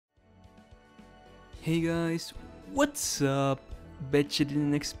Hey guys, what's up? Bet you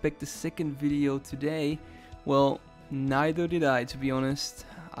didn't expect a second video today. Well, neither did I, to be honest.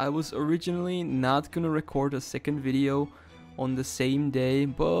 I was originally not gonna record a second video on the same day,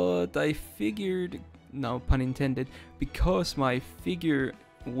 but I figured, no pun intended, because my figure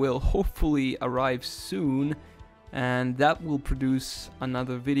will hopefully arrive soon and that will produce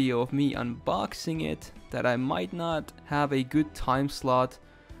another video of me unboxing it, that I might not have a good time slot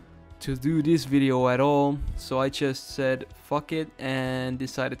to do this video at all, so I just said fuck it and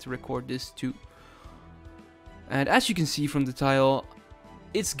decided to record this too. And as you can see from the title,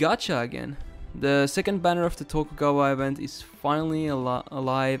 it's gacha again. The second banner of the Tokugawa event is finally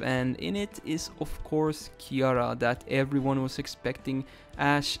alive, and in it is of course Kiara, that everyone was expecting,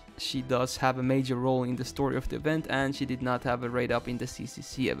 as she does have a major role in the story of the event and she did not have a raid up in the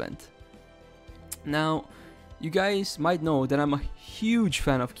CCC event. Now, you guys might know that I'm a huge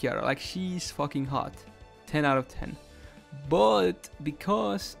fan of Kiara, like she's fucking hot, 10 out of 10. But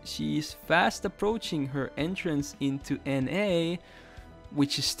because she's fast approaching her entrance into NA,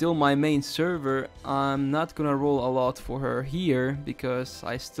 which is still my main server, I'm not gonna roll a lot for her here because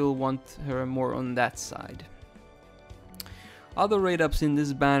I still want her more on that side. Other raid ups in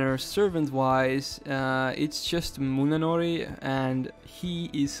this banner, servant wise, it's just Munanori, and he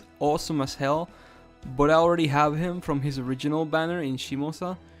is awesome as hell. But I already have him from his original banner in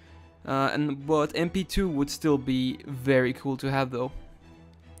Shimosa, but MP2 would still be very cool to have though.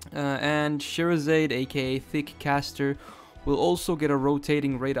 And Shirazade, aka Thick Caster, will also get a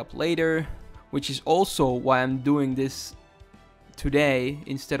rotating raid up later, which is also why I'm doing this today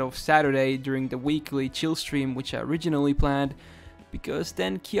instead of Saturday during the weekly chill stream which I originally planned, because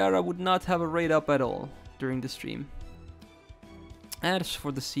then Kiara would not have a raid up at all during the stream. As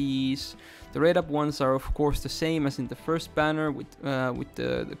for the Cs, the raid up ones are of course the same as in the first banner with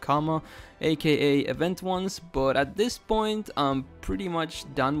the comma, aka event ones, but at this point I'm pretty much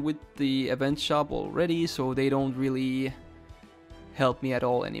done with the event shop already, so they don't really help me at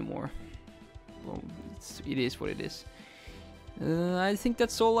all anymore. Well, it is what it is. I think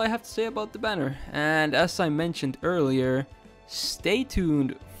that's all I have to say about the banner, and as I mentioned earlier, stay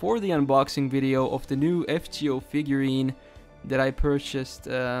tuned for the unboxing video of the new FGO figurine that I purchased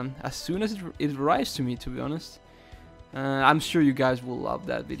as soon as it arrives to me, to be honest. I'm sure you guys will love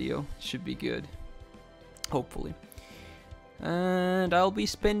that video. Should be good, hopefully. And I'll be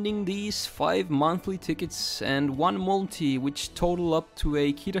spending these 5 monthly tickets and 1 multi, which total up to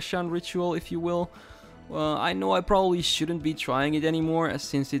a Kirashan ritual, if you will. I know I probably shouldn't be trying it anymore,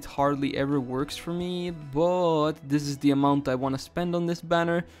 since it hardly ever works for me, but this is the amount I want to spend on this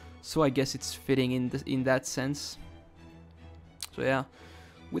banner, so I guess it's fitting in that sense. So yeah,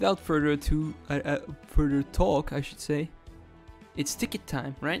 without further talk, I should say, it's ticket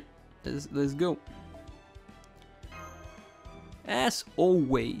time, right? Let's go. As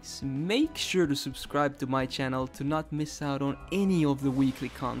always, make sure to subscribe to my channel to not miss out on any of the weekly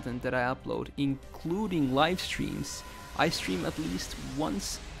content that I upload, including live streams. I stream at least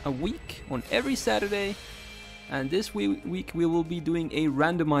once a week on every Saturday, and this week we will be doing a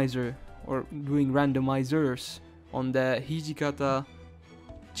randomizer, or doing randomizers, on the Hijikata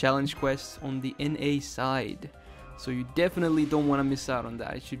challenge quest on the NA side. So you definitely don't want to miss out on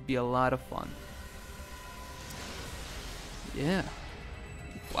that. It should be a lot of fun. Yeah.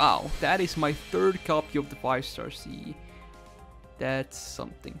 Wow, that is my 3rd copy of the 5-star C. That's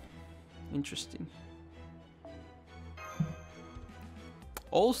something interesting.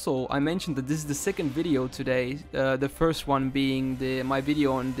 Also, I mentioned that this is the second video today, the first one being my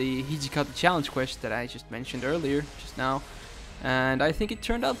video on the Hijikata challenge quest that I just mentioned earlier, just now, and I think it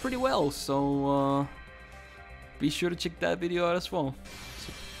turned out pretty well, so be sure to check that video out as well.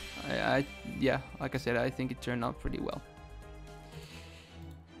 So, yeah, like I said, I think it turned out pretty well.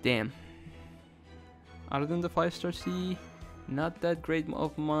 Damn. Other than the 5-star C, not that great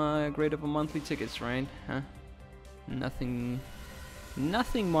of a monthly tickets, right? Huh? Nothing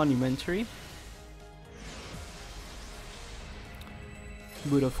monumentary,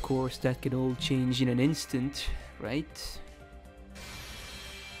 but of course that can all change in an instant, right?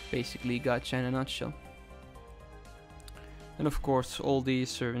 Basically gacha in a nutshell. And of course all these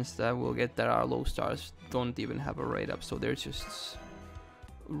servants that we'll get that are low stars don't even have a raid up, so they're just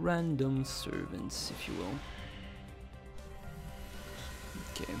random servants, if you will.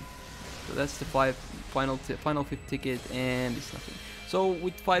 Okay, so that's the final 5th ticket, and it's nothing. So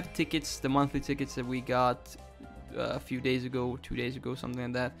with 5 tickets, the monthly tickets that we got a few days ago, 2 days ago, something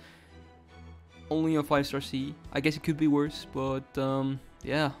like that, only a 5-star C. I guess it could be worse, but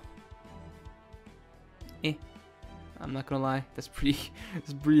yeah. I'm not gonna lie, that's pretty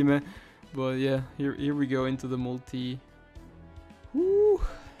meh. But yeah, here we go into the multi. Woo!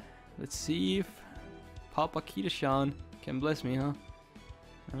 Let's see if Papa Kita-shan can bless me, huh?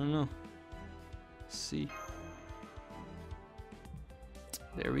 I don't know. Let's see.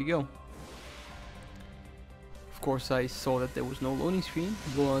 There we go. Of course, I saw that there was no loading screen,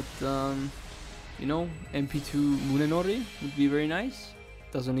 but you know, MP2 Munenori would be very nice.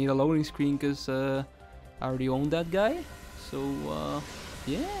 Doesn't need a loading screen because I already own that guy. So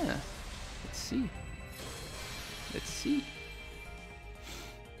yeah, let's see. Let's see.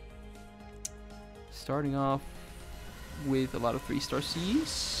 Starting off with a lot of 3-star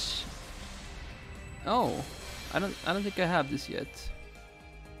Cs. Oh, I don't think I have this yet.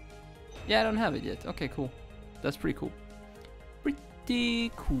 Yeah, I don't have it yet. Okay, cool. That's pretty cool.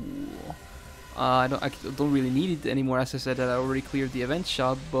 Pretty cool. I don't really need it anymore, as I said that I already cleared the event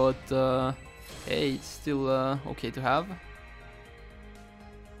shop, but hey, it's still okay to have.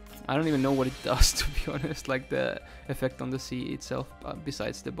 I don't even know what it does, to be honest, like the effect on the sea itself,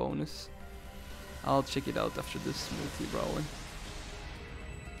 besides the bonus. I'll check it out after this multi-brawler.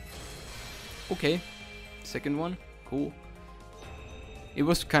 Okay, second one, cool. It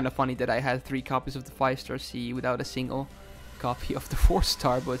was kind of funny that I had 3 copies of the 5-star C without a single copy of the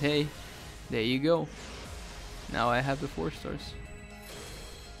 4-star, but hey, there you go. Now I have the 4 stars.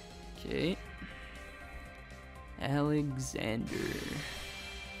 Okay. Alexander.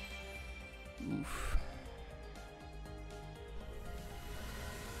 Oof.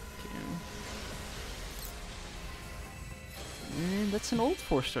 Okay. And that's an old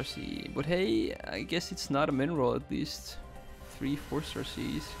 4-star C, but hey, I guess it's not a mineral at least. 3 4-star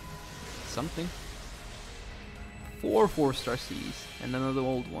Cs. Something. 4 4-star Cs and another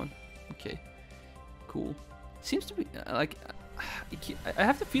old one. Okay, cool. Seems to be like I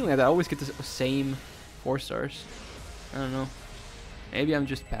have the feeling that I always get the same 4 stars. I don't know. Maybe I'm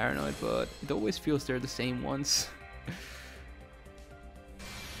just paranoid, but it always feels they're the same ones.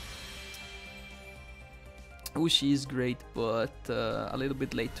 Oh, she's great, but a little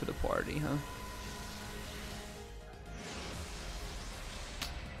bit late to the party, huh?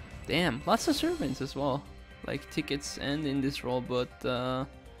 Damn, lots of servants as well, like tickets and in this role, but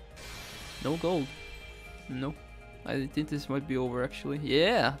no gold. No, I think this might be over actually.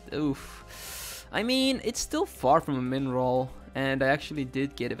 Yeah, oof. I mean, it's still far from a min roll, and I actually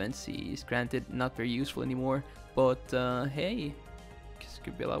did get event Cs. Granted, not very useful anymore, but hey, this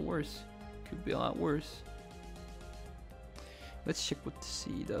could be a lot worse. Could be a lot worse. Let's check what the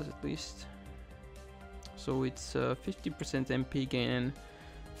C does at least. So it's 50% MP gain,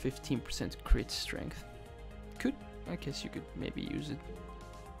 15% crit strength. I guess you could maybe use it.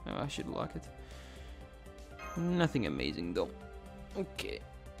 Oh, I should lock it. Nothing amazing though. Okay.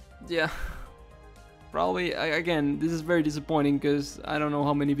 Yeah. Probably, again, this is very disappointing because I don't know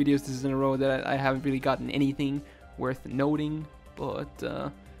how many videos this is in a row that I haven't really gotten anything worth noting. But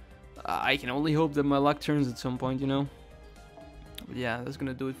I can only hope that my luck turns at some point, you know. But yeah, that's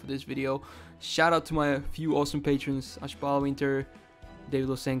gonna do it for this video. Shout out to my few awesome patrons, Ashbal Winter, David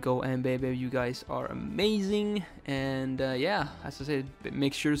Losenko, and Baby. You guys are amazing. And yeah, as I said,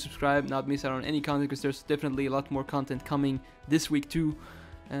 make sure to subscribe, not miss out on any content, because there's definitely a lot more content coming this week too.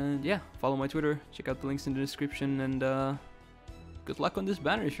 And yeah, follow my Twitter, check out the links in the description, and good luck on this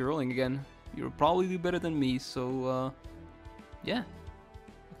banner if you're rolling again. You'll probably do better than me, so yeah,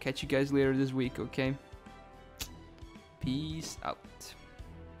 I'll catch you guys later this week, okay? Peace out.